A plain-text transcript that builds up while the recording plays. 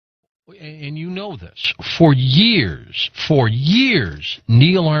And you know this, for years,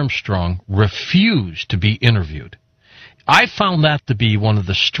 Neil Armstrong refused to be interviewed. I found that to be one of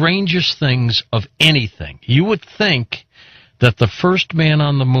the strangest things of anything. You would think that the first man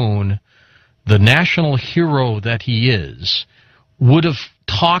on the moon, the national hero that he is, would have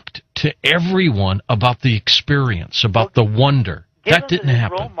talked to everyone about the experience, about the wonder. That didn't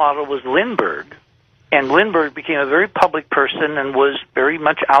happen. His role model was Lindbergh. And Lindbergh became a very public person and was very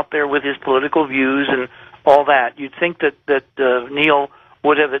much out there with his political views and all that. You'd think that Neil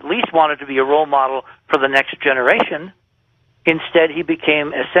would have at least wanted to be a role model for the next generation. Instead, he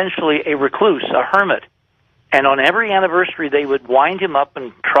became essentially a recluse, a hermit. And on every anniversary, they would wind him up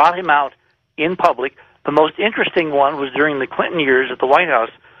and trot him out in public. The most interesting one was during the Clinton years at the White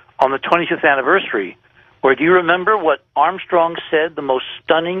House on the 25th anniversary, where, do you remember what Armstrong said, the most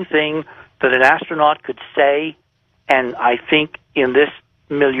stunning thing that an astronaut could say, and I think in this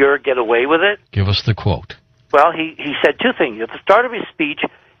milieu get away with it? Give us the quote. Well, he said two things. At the start of his speech,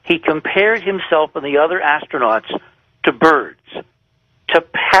 he compared himself and the other astronauts to birds, to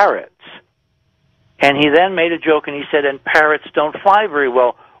parrots. And he then made a joke and he said, and parrots don't fly very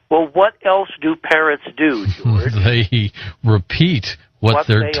well. Well, what else do parrots do, George? They repeat what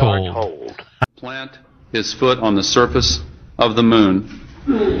they're told. Are told. Plant his foot on the surface of the moon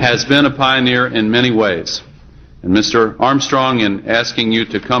has been a pioneer in many ways. And Mr. Armstrong, in asking you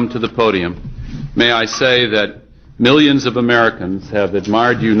to come to the podium, may I say that millions of Americans have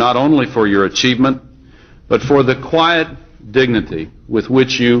admired you not only for your achievement, but for the quiet dignity with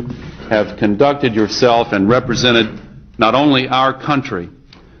which you have conducted yourself and represented not only our country,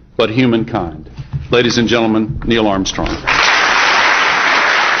 but humankind. Ladies and gentlemen, Neil Armstrong.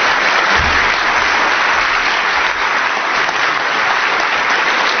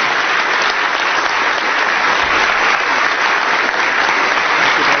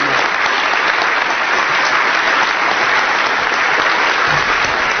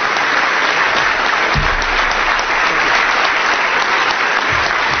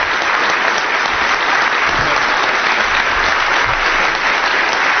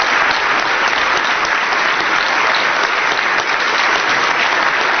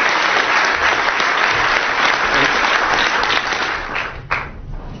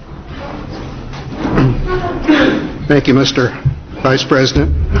 Thank you, Mr. Vice President,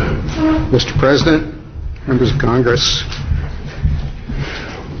 Mr. President, members of Congress,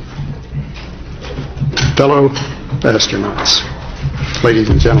 fellow astronauts, ladies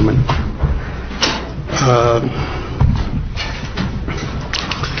and gentlemen.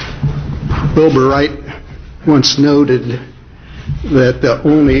 Wilbur Wright once noted that the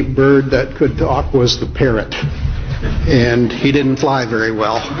only bird that could talk was the parrot, and he didn't fly very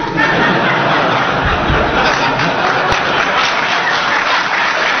well.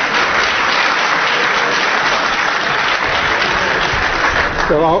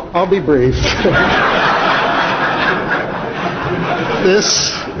 So I'll be brief.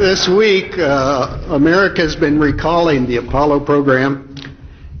 This week, America has been recalling the Apollo program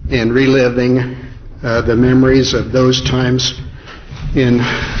and reliving the memories of those times in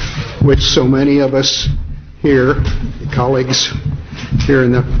which so many of us here, colleagues here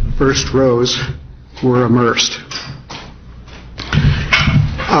in the first rows, were immersed.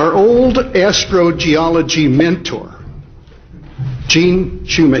 Our old astrogeology mentor, Gene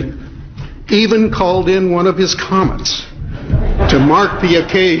Shoemaker, even called in one of his comets to mark the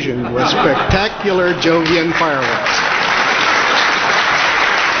occasion with spectacular Jovian fireworks.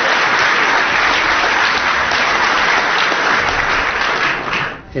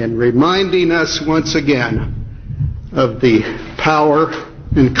 And reminding us once again of the power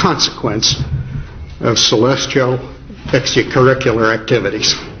and consequence of celestial extracurricular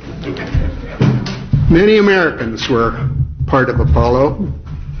activities. Many Americans were part of Apollo,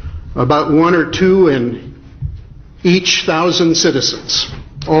 about 1 or 2 in each 1,000 citizens,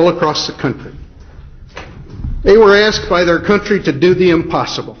 all across the country. They were asked by their country to do the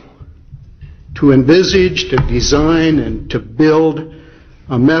impossible, to envisage, to design, and to build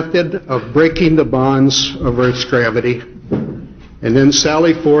a method of breaking the bonds of Earth's gravity, and then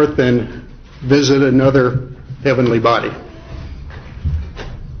sally forth and visit another heavenly body.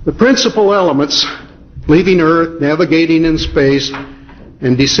 The principal elements, leaving Earth, navigating in space,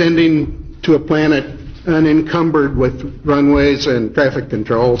 and descending to a planet unencumbered with runways and traffic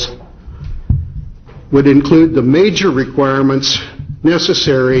controls, would include the major requirements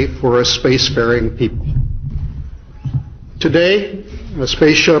necessary for a spacefaring people. Today, a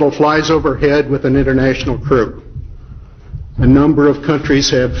space shuttle flies overhead with an international crew. A number of countries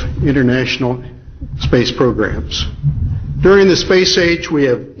have international space programs. During the space age, we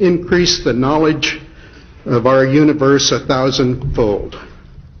have increased the knowledge of our universe 1,000-fold.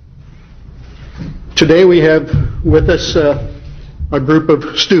 Today we have with us a group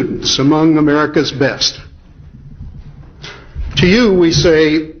of students among America's best. To you, we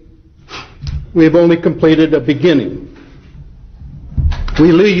say, we have only completed a beginning.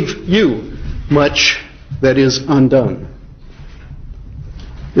 We leave you much that is undone.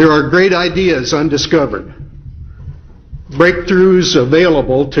 There are great ideas undiscovered, breakthroughs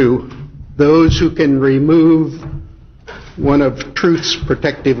available to those who can remove one of truth's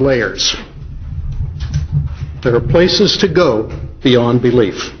protective layers. There are places to go beyond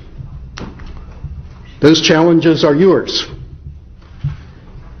belief. Those challenges are yours.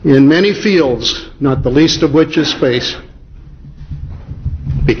 In many fields, not the least of which is space,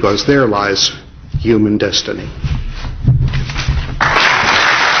 because there lies human destiny.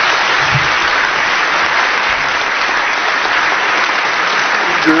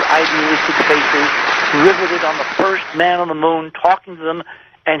 Eager, idealistic faces, riveted on the first man on the moon, talking to them,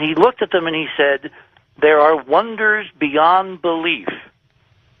 and he looked at them and he said, "There are wonders beyond belief.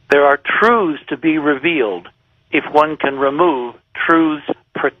 There are truths to be revealed if one can remove truth's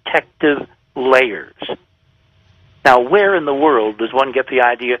protective layers." Now, where in the world does one get the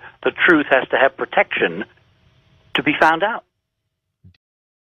idea the truth has to have protection to be found out?